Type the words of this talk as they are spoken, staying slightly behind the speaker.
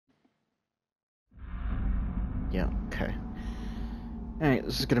Yeah, okay. Alright,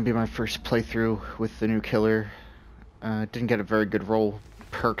 this is gonna be my first playthrough with the new killer. Didn't get a very good roll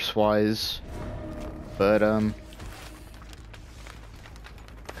perks-wise, but,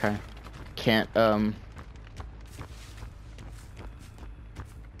 okay. Can't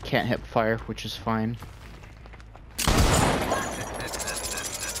hit fire, which is fine.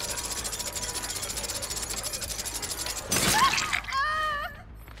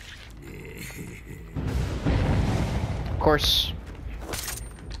 Of course.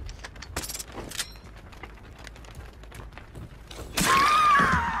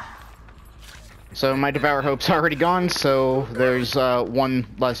 So my Devour Hope's already gone, so there's one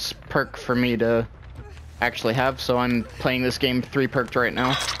less perk for me to actually have, so I'm playing this game 3 perked right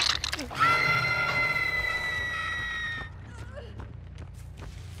now.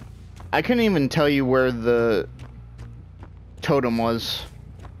 I couldn't even tell you where the totem was.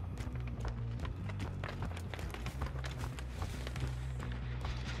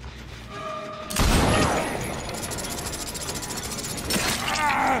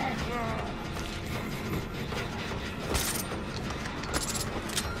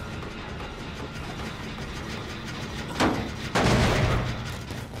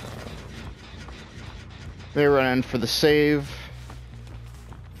 They're running for the save.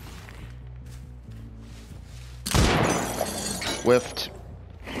 Whiffed.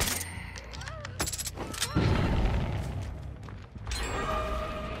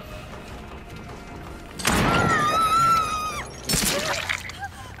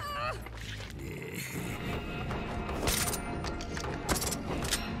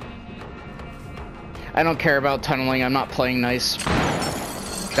 I don't care about tunneling, I'm not playing nice.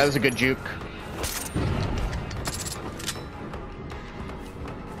 That was a good juke.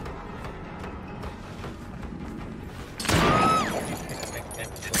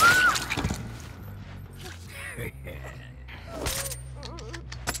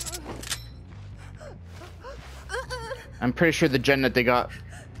 I'm pretty sure the gen that they got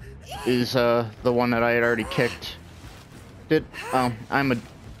is the one that I had already kicked. Oh, I'm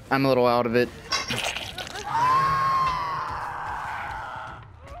a little out of it.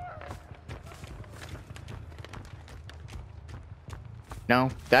 No,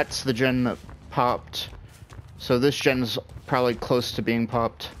 that's the gen that popped. So this gen's probably close to being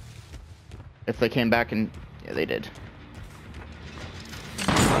popped. If they came back and... yeah, they did.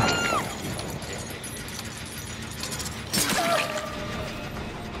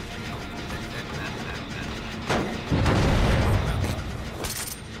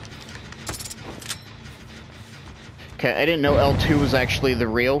 Okay, I didn't know L2 was actually the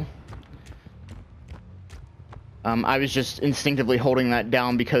real. I was just instinctively holding that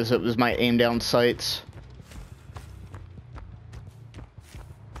down because it was my aim down sights.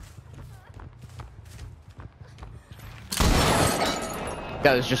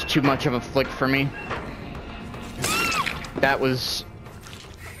 That was just too much of a flick for me. That was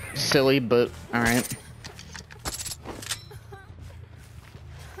silly, but alright.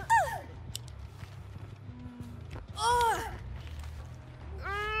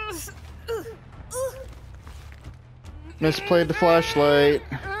 Misplayed the flashlight.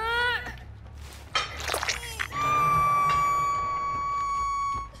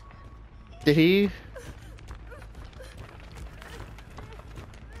 Did he?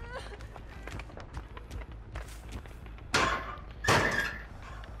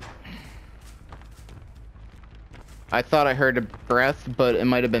 I thought I heard a breath, but it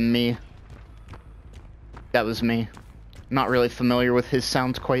might have been me. That was me. Not really familiar with his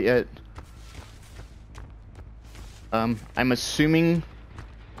sounds quite yet. I'm assuming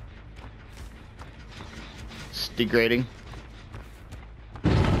it's degrading.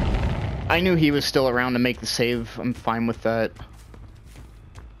 I knew he was still around to make the save. I'm fine with that.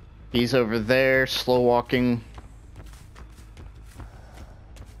 He's over there, slow walking.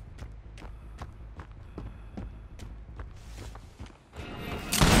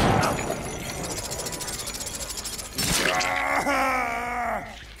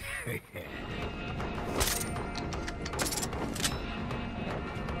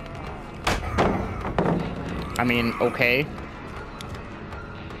 I mean, okay.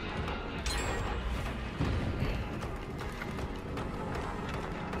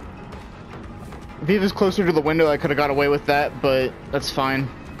 If he was closer to the window, I could have got away with that, but that's fine.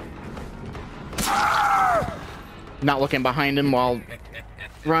 Not looking behind him while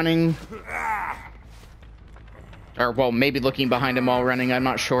running. Or, well, maybe looking behind him while running, I'm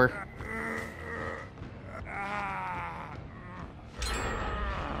not sure.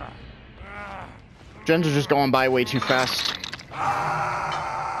 Gens are just going by way too fast.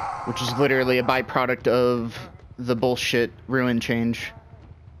 Which is literally a byproduct of the bullshit ruin change.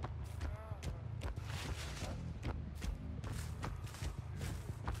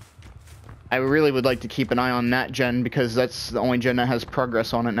 I really would like to keep an eye on that gen because that's the only gen that has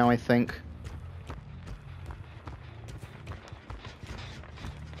progress on it now, I think.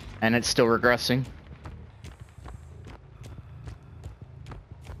 And it's still regressing.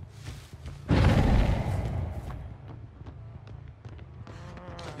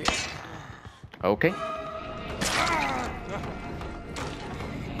 Okay.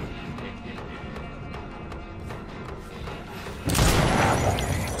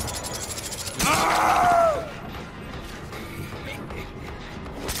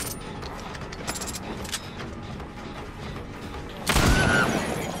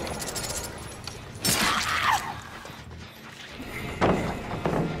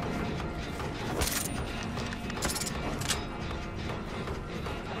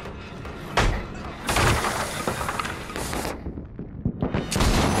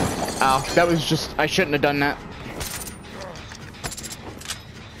 Ow, that was just... I shouldn't have done that.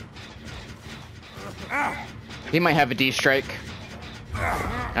 He might have a D-strike.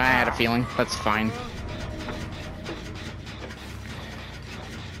 I had a feeling. That's fine.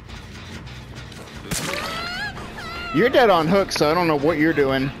 You're dead on hook, so I don't know what you're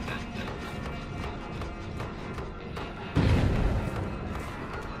doing.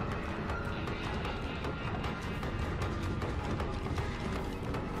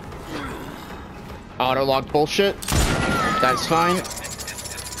 Auto-lock bullshit. That's fine.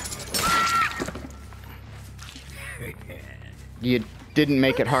 You didn't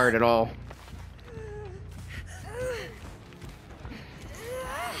make it hard at all.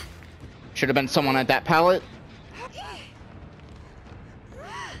 Should have been someone at that pallet.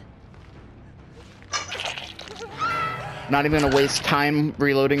 Not even gonna waste time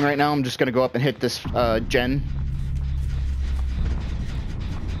reloading right now. I'm just gonna go up and hit this gen.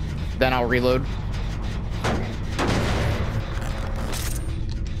 Then I'll reload.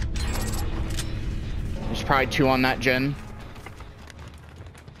 There's probably two on that gen.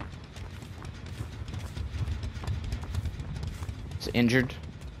 It's injured.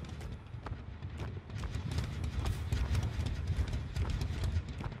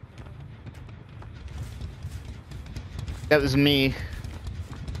 That was me.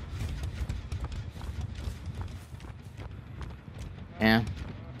 Yeah.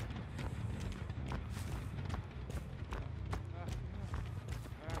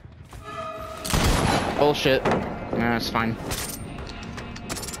 Bullshit. Nah, it's fine.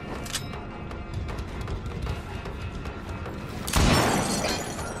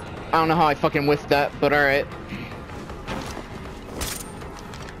 I don't know how I fucking whiffed that, but alright.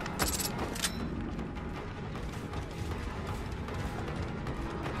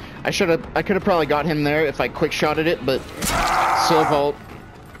 I could have probably got him there if I quick shotted it, but slow vault.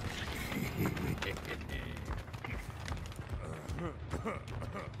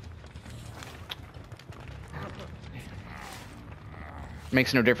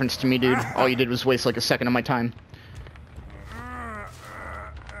 Makes no difference to me, dude. All you did was waste like a second of my time.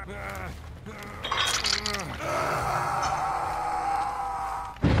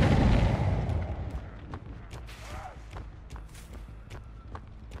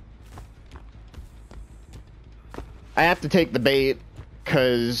 I have to take the bait,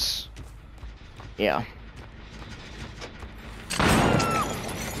 cause, yeah.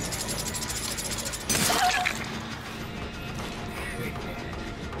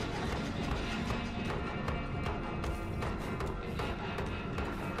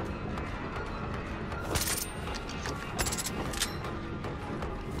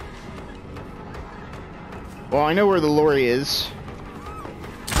 Well, I know where the lorry is.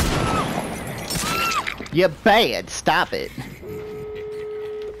 You're bad. Stop it.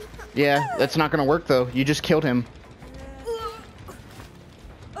 Yeah, that's not gonna work though. You just killed him.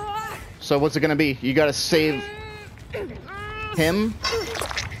 So what's it gonna be? You gotta save him?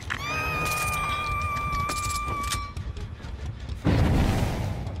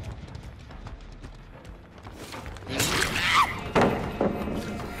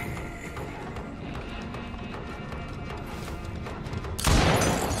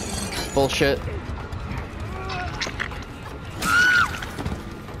 Bullshit.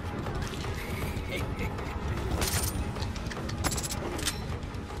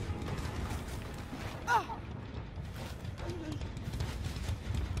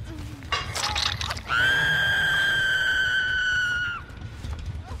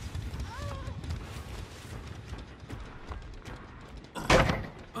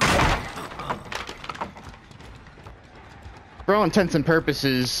 For all intents and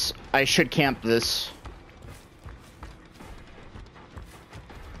purposes, I should camp this.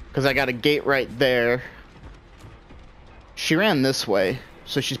 Because I got a gate right there. She ran this way,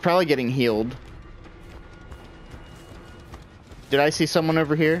 so she's probably getting healed. Did I see someone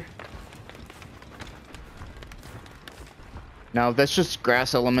over here? No, that's just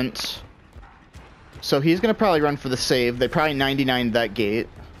grass elements. So he's gonna probably run for the save. They probably 99'd that gate.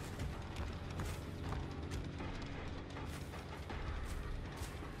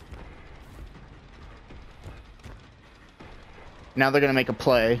 Now they're gonna make a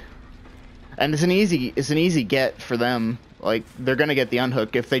play. And it's an easy get for them. Like, they're gonna get the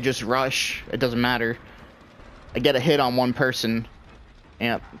unhook. If they just rush, it doesn't matter. I get a hit on one person.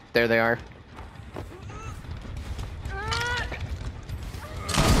 Yep, there they are.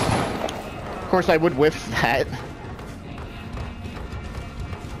 Of course, I would whiff that.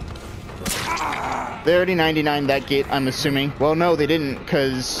 They already 99 that gate, I'm assuming. Well, no, they didn't,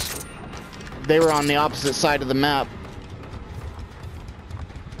 because they were on the opposite side of the map.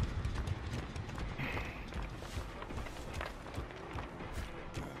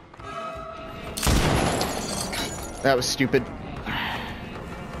 That was stupid.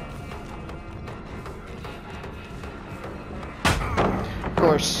 Of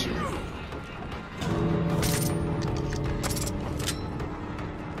course.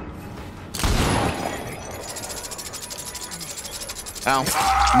 Oh,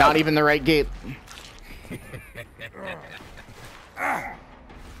 not even the right gate.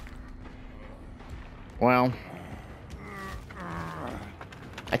 Well,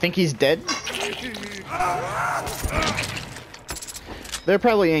 I think he's dead. They're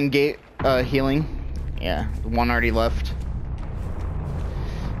probably in gate healing. Yeah, one already left.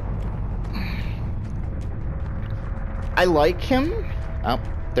 I like him. Oh,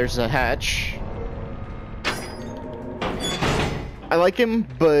 there's a hatch. I like him,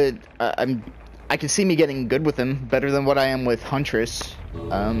 but I can see me getting good with him, better than what I am with Huntress.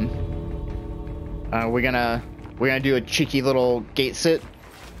 We're gonna do a cheeky little gate sit.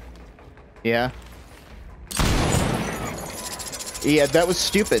 Yeah. Yeah, that was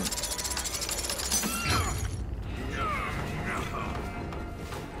stupid.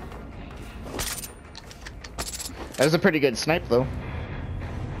 That was a pretty good snipe, though.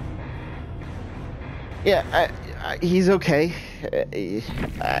 Yeah, he's okay.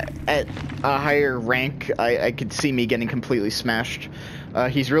 At a higher rank, I could see me getting completely smashed.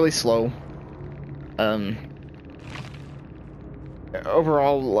 He's really slow.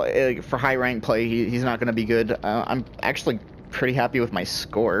 Overall, for high rank play, he's not going to be good. I'm actually pretty happy with my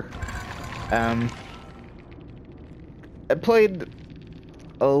score. I played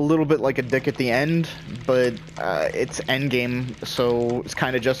a little bit like a dick at the end, but it's endgame, so it's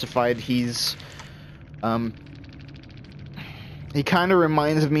kind of justified. He kind of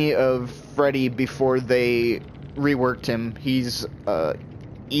reminds me of Freddy before they reworked him. He's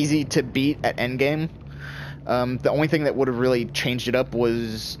easy to beat at endgame. The only thing that would have really changed it up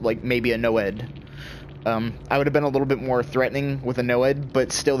was like maybe a no-ed. I would have been a little bit more threatening with a no-ed,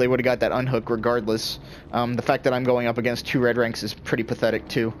 but still they would have got that unhook regardless. The fact that I'm going up against 2 red ranks is pretty pathetic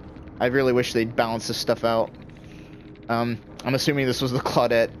too. I really wish they'd balance this stuff out. I'm assuming this was the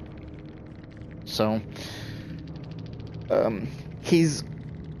Claudette. So, he's...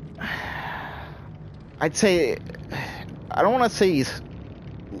 I'd say... I don't want to say he's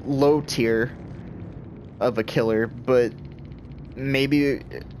low tier of a killer, but maybe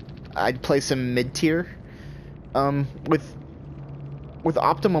I'd place him mid tier. With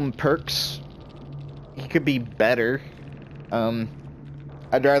optimum perks, he could be better.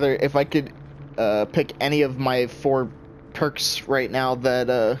 I'd rather, if I could pick any of my 4 perks right now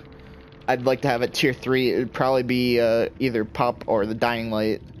that I'd like to have at tier 3, it would probably be either Pop or the Dying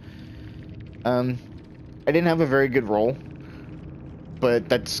Light. I didn't have a very good roll, but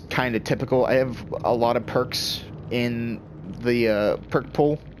that's kind of typical. I have a lot of perks in the perk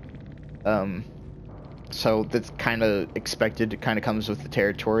pool, so that's kind of expected. It kind of comes with the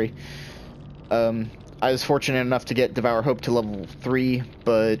territory. I was fortunate enough to get Devour Hope to level 3,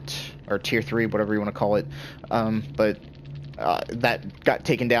 or tier 3, whatever you want to call it, but that got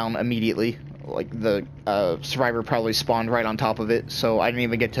taken down immediately. Like, the survivor probably spawned right on top of it, so I didn't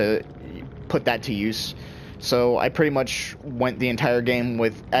even get to put that to use. So I pretty much went the entire game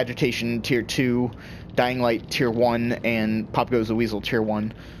with Agitation tier 2, Dying Light tier 1, and Pop Goes the Weasel tier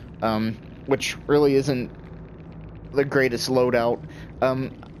 1, which really isn't the greatest loadout.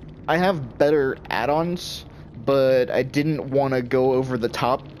 I have better add-ons, but I didn't want to go over the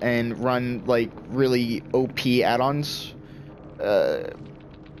top and run, like, really OP add-ons,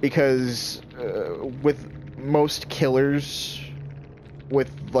 because with most killers,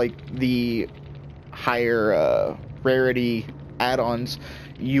 with, like, the higher rarity add-ons,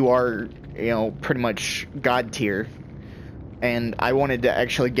 you are, you know, pretty much god tier, and I wanted to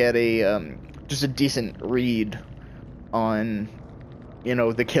actually get a just a decent read on, you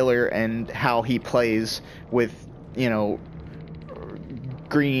know, the killer and how he plays with, you know,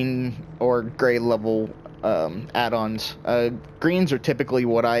 green or gray level add-ons. Greens are typically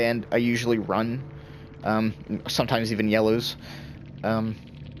what I usually run, sometimes even yellows.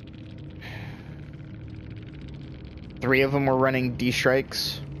 3 of them were running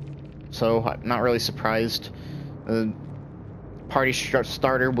D-strikes, so I'm not really surprised. Party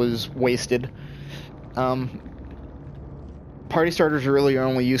starter was wasted. Party starters are really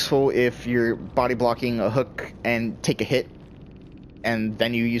only useful if you're body blocking a hook and take a hit, and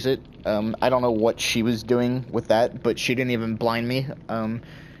then you use it. I don't know what she was doing with that, but she didn't even blind me.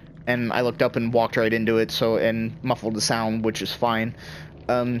 And I looked up and walked right into it, and muffled the sound, which is fine.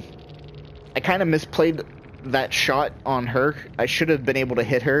 I kind of misplayed that shot on her. I should have been able to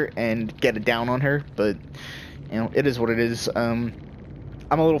hit her and get it down on her, but, you know, it is what it is. I'm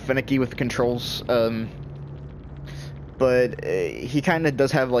a little finicky with the controls, but he kind of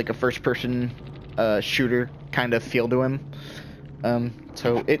does have like a first-person shooter kind of feel to him.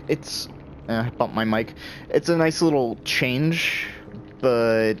 So it's I bumped my mic. It's a nice little change,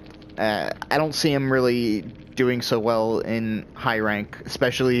 but I don't see him really doing so well in high rank,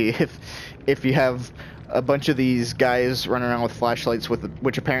 especially if you have a bunch of these guys running around with flashlights,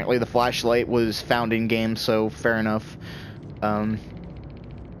 which apparently the flashlight was found in game, so fair enough.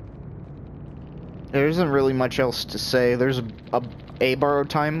 There isn't really much else to say. There's a borrowed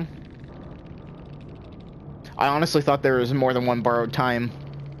time. I honestly thought there was more than one borrowed time.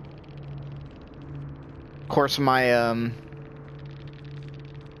 Of course, my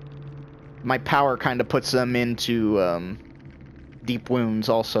my power kind of puts them into deep wounds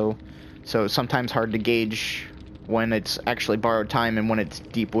also, so it's sometimes hard to gauge when it's actually borrowed time and when it's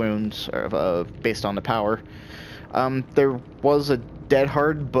deep wounds, based on the power. There was a dead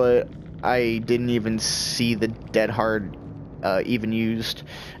hard, but I didn't even see the dead hard even used,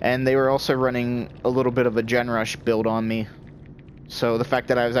 and they were also running a little bit of a gen rush build on me, so the fact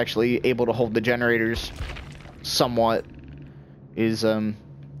that I was actually able to hold the generators somewhat is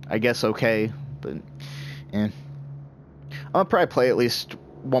I guess okay, but yeah. I'll probably play at least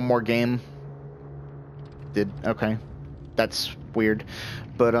one more game. Okay, that's weird,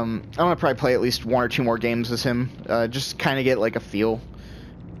 but I'm gonna probably play at least 1 or 2 more games as him, just kind of get like a feel.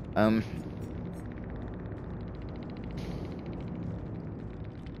 I'm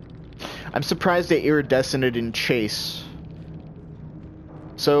surprised they iridescent in Chase.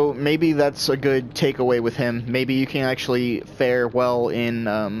 So maybe that's a good takeaway with him. Maybe you can actually fare well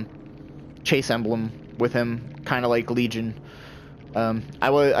in Chase Emblem with him, kind of like Legion. I'm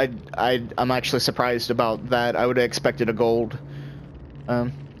actually surprised about that. I would have expected a gold.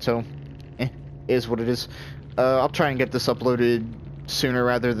 So, is what it is. I'll try and get this uploaded sooner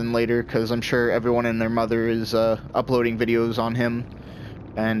rather than later, because I'm sure everyone and their mother is uploading videos on him.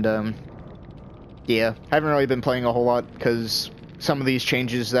 And yeah, haven't really been playing a whole lot because some of these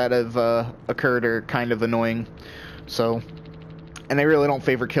changes that have occurred are kind of annoying. So, and they really don't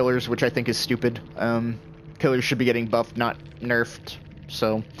favor killers, which I think is stupid. Killers should be getting buffed, not nerfed.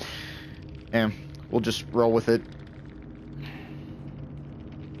 So, yeah, we'll just roll with it.